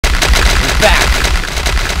back.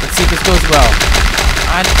 Let's see if this goes well.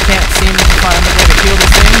 I can't seem to find a way to kill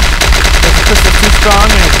this thing. But the crystal's too strong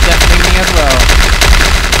and it's deafening me as well.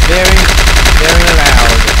 Very, very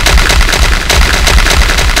loud.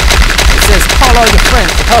 It says, call all your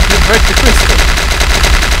friends to help you break the crystal.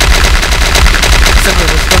 Except for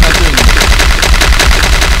we're still not doing it.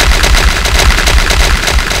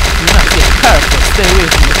 Do not get powerful. Stay away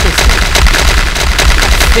from the crystal.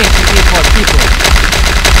 I think you need more people.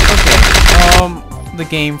 Okay, the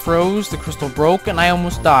game froze, the crystal broke, and I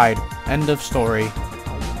almost died. End of story.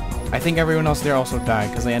 I think everyone else there also died,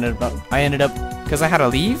 because I ended up, because I had to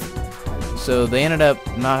leave, so they ended up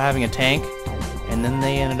not having a tank, and then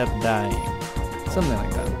they ended up dying. Something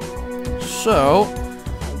like that. So,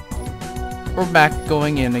 we're back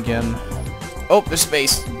going in again. Oh, there's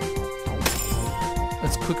space.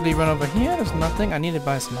 Let's quickly run over here. There's nothing. I need to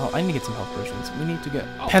buy some health. I need to get some health potions. We need to get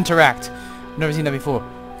Penteract. I've never seen that before.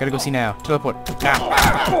 Gotta go see now. Teleport.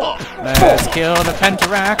 Ah. Let's kill the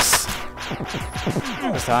Penteracts.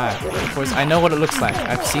 Of course, I know what it looks like.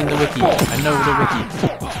 I've seen the wiki. I know the wiki.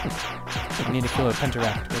 I need to kill a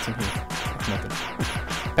Penteract. What's in here? Nothing.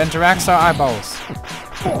 Penteracts are eyeballs.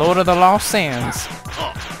 Lord of the Lost Sands.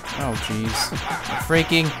 Oh, jeez.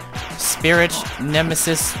 Freaking spirit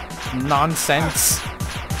nemesis nonsense.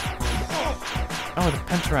 Oh, the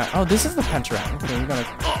Penteract. Oh, this is the Penteract. Okay, we gotta...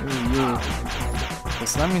 Okay,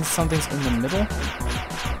 so that means something's in the middle?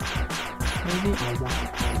 Maybe?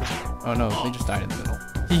 Oh no, they just died in the middle.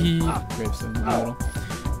 Hehe. Gravestone in the middle.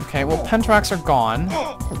 Okay, well, Penteracts are gone.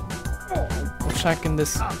 We'll check in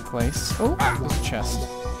this place. Oh, there's a chest.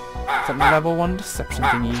 Some level 1 deception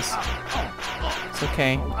thingies. It's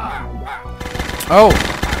okay. Oh!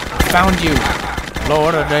 Found you!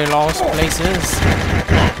 Lord of the Lost Places.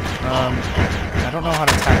 I don't know how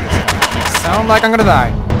to attack this guy. It sounds like I'm gonna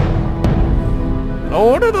die.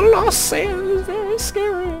 Lord of the Lost Sands is very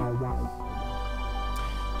scary.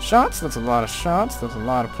 Shots, that's a lot of shots, that's a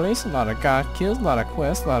lot of places, a lot of god kills, a lot of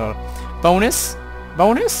quests, a lot of bonus,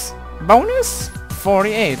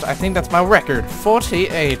 48. I think that's my record,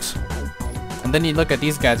 48. And then you look at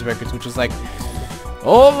these guys' records, which is like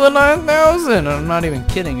over 9,000. I'm not even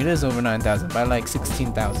kidding, it is over 9,000 by like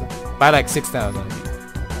 16,000, by like 6,000.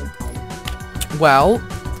 Well,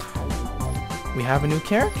 we have a new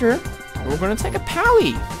character. We're gonna take a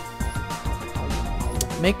Pally.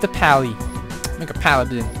 Make the Pally. Make a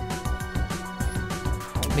Paladin.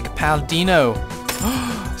 Make a Palidino.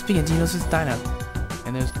 Speaking of dinos, there's Dino.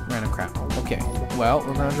 And there's random crap. Okay. Well,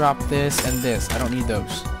 we're gonna drop this and this. I don't need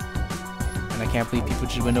those. And I can't believe people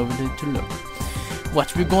just went over to look.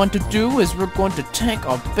 What we're going to do is we're going to take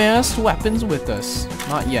our best weapons with us.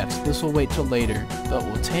 Not yet. This will wait till later. But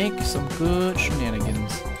we'll take some good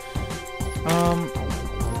shenanigans.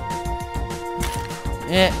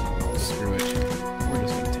 Screw it. We're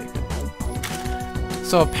just gonna take it.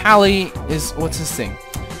 So a Pally is, what's his thing?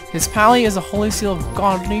 His Pally is a holy seal of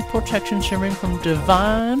godly protection shimmering from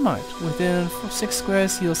divine might. Within 6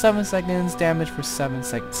 squares, heals 7 seconds, damage for 7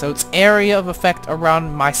 seconds. So it's area of effect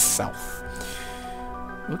around myself.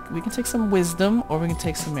 Look, we can take some wisdom, or we can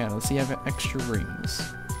take some mana. Let's see, I have extra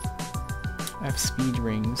rings. I have speed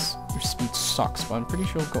rings. Your speed sucks, but I'm pretty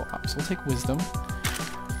sure it'll go up. So we'll take wisdom.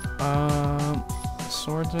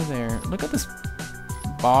 Swords are there. Look at this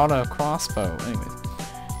Bada crossbow. Anyway,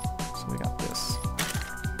 so we got this.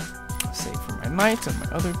 Save for my knight and my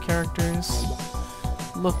other characters.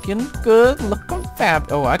 Looking good, looking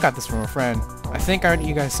fab. Oh, I got this from a friend. I think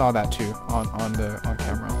you guys saw that too on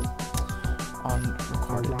camera, on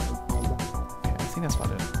recorded. Okay, I think that's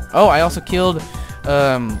about it. Oh, I also killed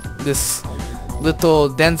this little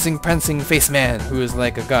dancing, prancing face man who is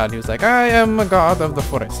like a god. He was like, I am a god of the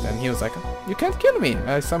forest, and he was like, you can't kill me.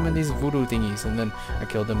 I summoned these voodoo thingies, and then I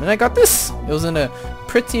killed him, and I got this. It was in a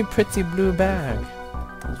pretty blue bag.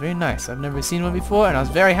 It was very nice. I've never seen one before, and I was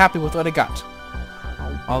very happy with what I got.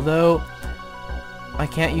 Although I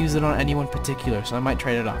can't use it on anyone particular, so I might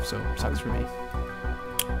trade it off. So sucks for me.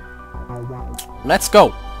 Let's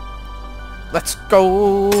go. Let's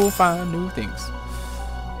go find new things.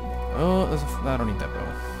 Oh, I don't need that bow.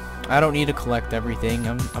 I don't need to collect everything.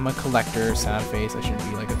 I'm a collector, sad face. I shouldn't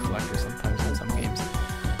be like a collector sometimes in some games.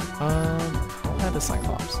 I had the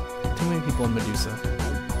Cyclops. Too many people in Medusa.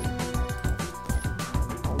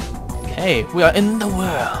 Okay, we are in the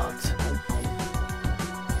world.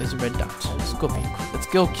 There's a red dot. Scorpion Queen. Let's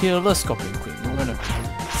go kill the Scorpion Queen. We're gonna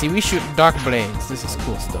see. We shoot dark blades. This is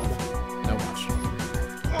cool stuff. Now watch.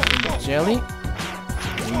 Jelly.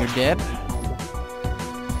 You're dead.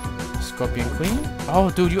 Scorpion Queen.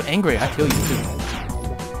 Oh, dude, you angry? I kill you too.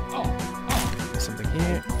 Something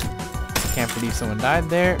here. Can't Can't believe someone died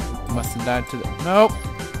there. Must have died to the... Nope.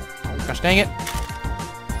 Gosh dang it.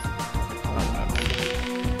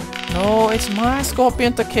 Oh, no, it's my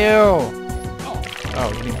scorpion to kill.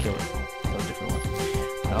 Oh, you didn't kill it. Kill a different one.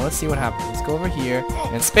 Now let's see what happens. Let's go over here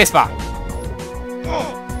and spacebar.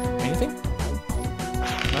 Anything?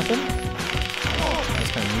 Nothing?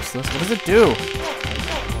 That's kind of useless. What does it do?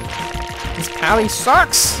 This pally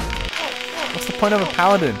sucks! What's the point of a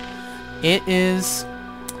paladin? It is...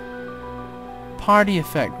 party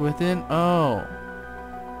effect within... Oh.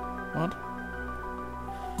 What?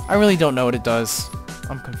 I really don't know what it does.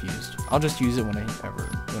 I'm confused. I'll just use it when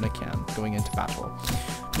I can, going into battle.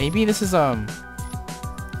 Maybe this is, someone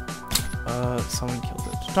killed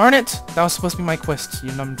it. Darn it! That was supposed to be my quest,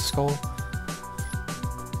 you numbskull.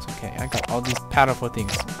 It's okay, I got all these powerful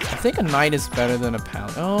things. I think a knight is better than a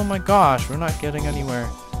paladin. Oh my gosh, we're not getting anywhere.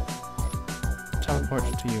 Teleport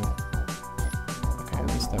to you. Okay, at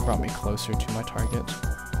least that brought me closer to my target.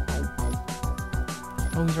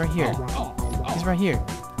 Oh, he's right here. He's right here.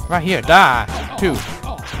 Right here, die! 2,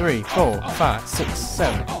 3, 4, 5, 6,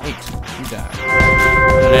 7, 8. You die.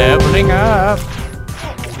 Leveling up!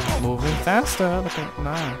 Moving faster. Look at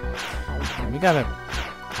 9. We gotta...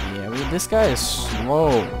 Yeah, this guy is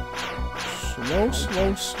slow. Slow.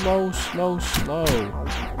 So slow.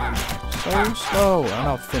 And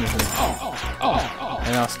I'll finish him.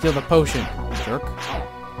 And I'll steal the potion. Jerk.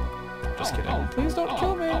 Just kidding. Please don't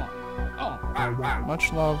kill me.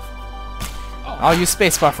 Much love. I'll use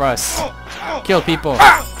spacebar for us. Kill people.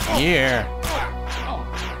 Yeah.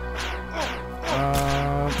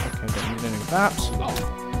 Okay, don't need any of that.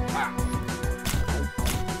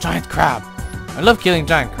 Giant crab. I love killing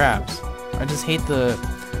giant crabs. I just hate the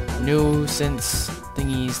nuisance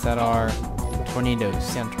thingies that are tornadoes,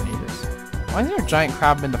 sand tornadoes. Why is there a giant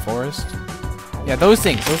crab in the forest? Yeah, those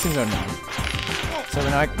things are annoying. So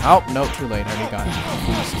when oh, no, too late. I already got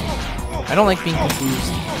confused. I don't like being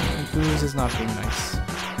confused. Confused is not being nice.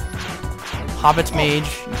 Hobbit mage,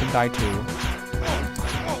 you can die too.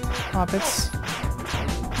 Hobbits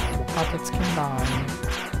can die.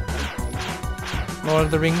 Lord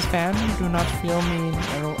of the Rings fan, do not feel mean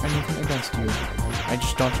or anything against you. I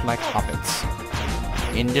just don't like hobbits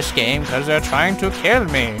in this game because they're trying to kill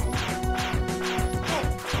me.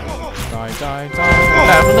 Die.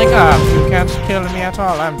 Leveling up. You can't kill me at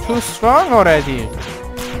all. I'm too strong already.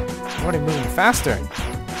 I'm already moving faster.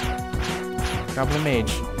 Goblin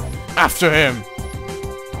mage. After him.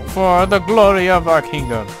 For the glory of our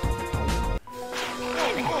kingdom.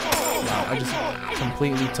 Wow, I just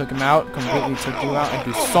completely took him out. Completely took you out. I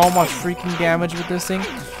do so much freaking damage with this thing.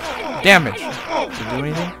 Damage. Did it do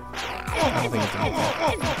anything? I don't think it did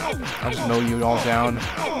anything. I'll just mow you all down.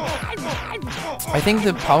 I think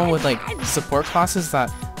the problem with like support classes is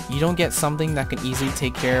that you don't get something that can easily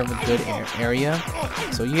take care of a good area.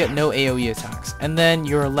 So you get no AoE attacks. And then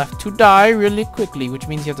you're left to die really quickly, which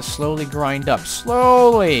means you have to slowly grind up.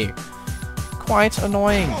 Slowly! Quite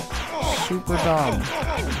annoying. Super dumb.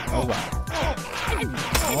 Oh wow.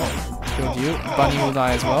 Oh, killed you. Bunny will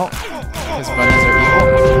die as well. Because bunnies are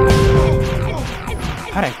evil.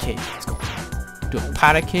 Paddock Cave. Let's go. Do a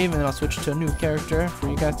Paddock Cave and then I'll switch to a new character for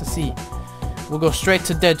you guys to see. We'll go straight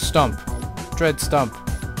to Dead Stump. Dread Stump.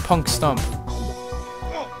 Punk Stump.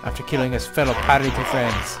 After killing his fellow Paladin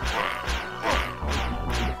friends.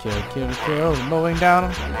 Kill. Mowing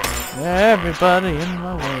down everybody in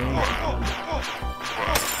my way.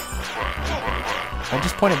 I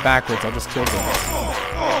just pointed backwards, I'll just kill them.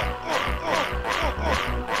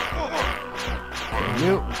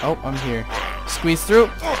 You. Oh, I'm here. Squeeze through.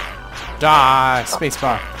 Die.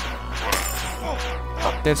 Spacebar.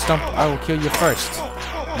 Dead Stump, I will kill you first.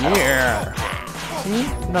 Yeah. See?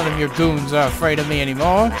 None of your goons are afraid of me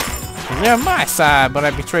anymore. They're on my side, but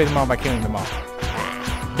I betrayed them all by killing them all.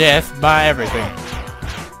 Death by everything.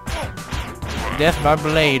 Death by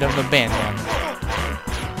blade of the bandit.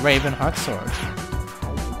 Ravenheart sword.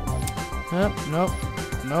 Nope.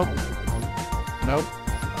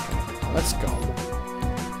 Let's go.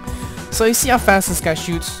 So you see how fast this guy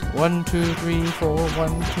shoots? 1, 2, 3, 4. 1,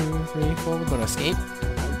 2, 3, 4. We're gonna escape.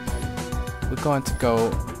 We're going to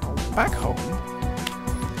go back home.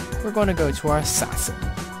 We're going to go to our assassin.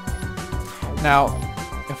 Now,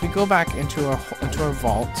 if we go back into our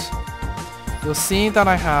vault, you'll see that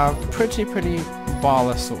I have pretty ball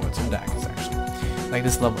of swords and daggers actually. Like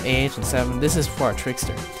this level 8 and 7. This is for our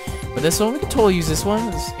trickster. But this one, we can totally use this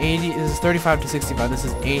one. This is 35 to 65. This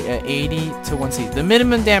is 80 to 1C. The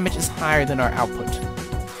minimum damage is higher than our output.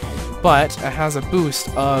 But it has a boost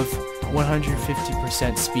of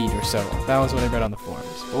 150% speed or so. That was what I read on the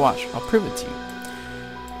forums. But watch, I'll prove it to you.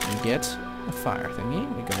 We get a fire thingy.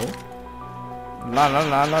 We go La la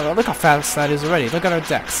la la la. Look how fast that is already. Look at our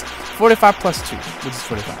dex. 45 plus 2, which is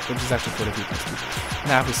 45, which is actually 43 plus 2.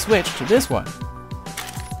 Now if we switch to this one,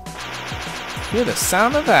 hear the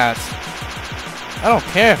sound of that. I don't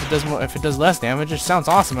care if it does more, if it does less damage. It sounds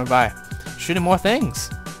awesome by shooting more things.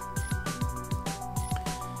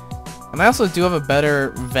 And I also do have a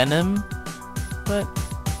better venom, but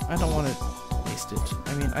I don't want to waste it.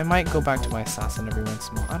 I mean, I might go back to my assassin every once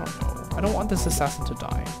in a while. I don't know. I don't want this assassin to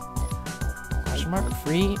die. Question mark?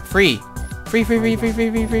 Free? Free! Free, free, free, free, free,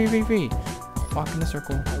 free, free, free, free. Walk in a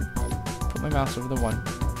circle. Put my mouse over the 1.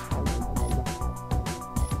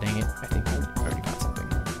 Dang it. I think I already got something.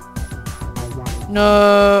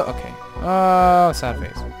 No! Okay. Oh, sad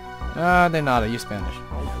face. De nada. You Spanish.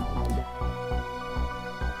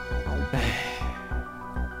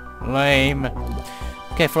 Lame.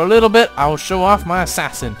 Okay, for a little bit, I will show off my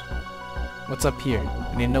assassin. What's up here?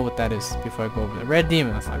 I need to know what that is before I go over there. Red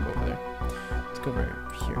demon. Let's not go over there. Let's go over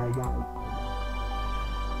here.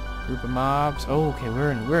 Group of mobs. Oh, okay,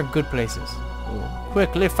 we're in good places. Ooh.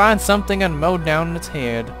 Quickly find something and mow down its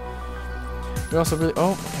head. We're also really.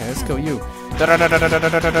 Oh, okay, let's go. You. Die.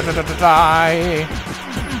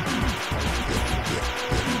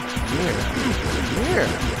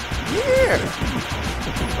 Yeah.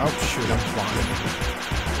 Oh shoot, I'm flying.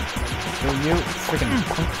 Kill you, freaking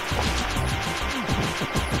punk.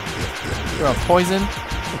 You're a poison.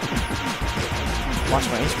 Watch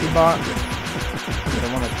my HP bar. I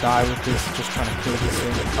don't want to die with this, just trying to kill this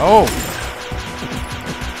thing. Oh!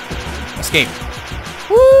 Escape.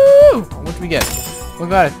 Woo! What do we get? We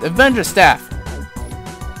got it. Avenger staff.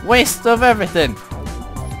 Waste of everything.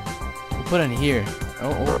 We'll put it in here.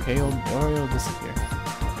 Oh, okay, it'll disappear.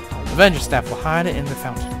 Avenger staff will hide it in the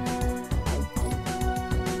fountain.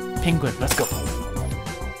 Penguin, let's go.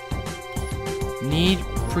 Need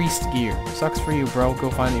priest gear. Sucks for you, bro. Go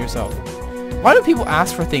find it yourself. Why do people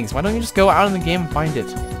ask for things? Why don't you just go out in the game and find it?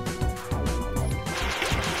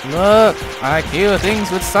 Look, I kill things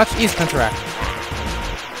with such ease. Counteract.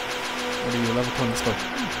 What are you, level 20? Let's go.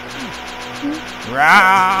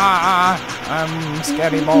 Rah! I'm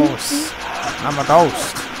scary boss. I'm a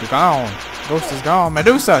ghost. You're gone. Ghost is gone.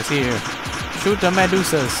 Medusa's here. Shoot the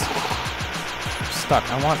Medusas. Stuck.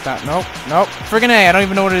 I want that. Nope. Nope. Friggin' A. I don't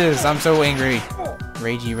even know what it is. I'm so angry.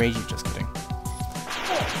 Ragey. Just kidding.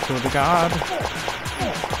 Kill the god.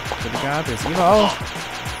 Kill the god. There's evil.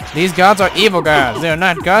 These gods are evil gods. They're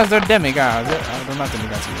not gods. They're demigods. They're not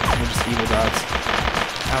demigods either. They're just evil gods.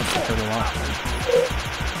 Ouch. That hurt a lot.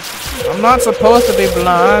 I'm not supposed to be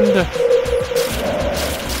blonde.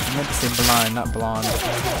 I meant to say blind, not blonde.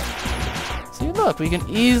 See, look, we can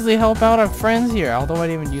easily help out our friends here, although I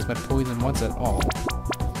didn't even use my poison once at all.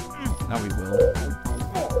 Now we will.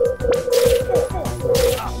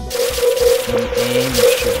 Aim and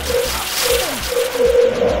shoot.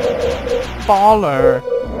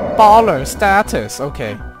 Baller status.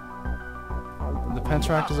 Okay. The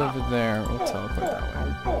Pentaract is over there. We'll teleport that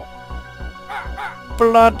way.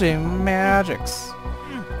 Bloody magics.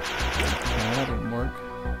 Okay, that didn't work.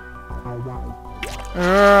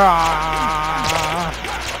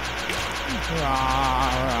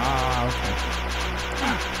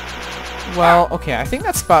 Well, okay, I think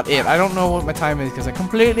that's about it. I don't know what my time is because I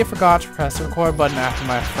completely forgot to press the record button after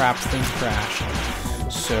my fraps things crashed.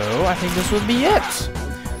 So, I think this will be it.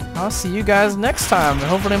 I'll see you guys next time, and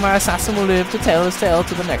hopefully my assassin will live to tell his tale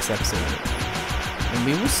to the next episode. And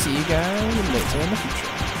we will see you guys later in the future.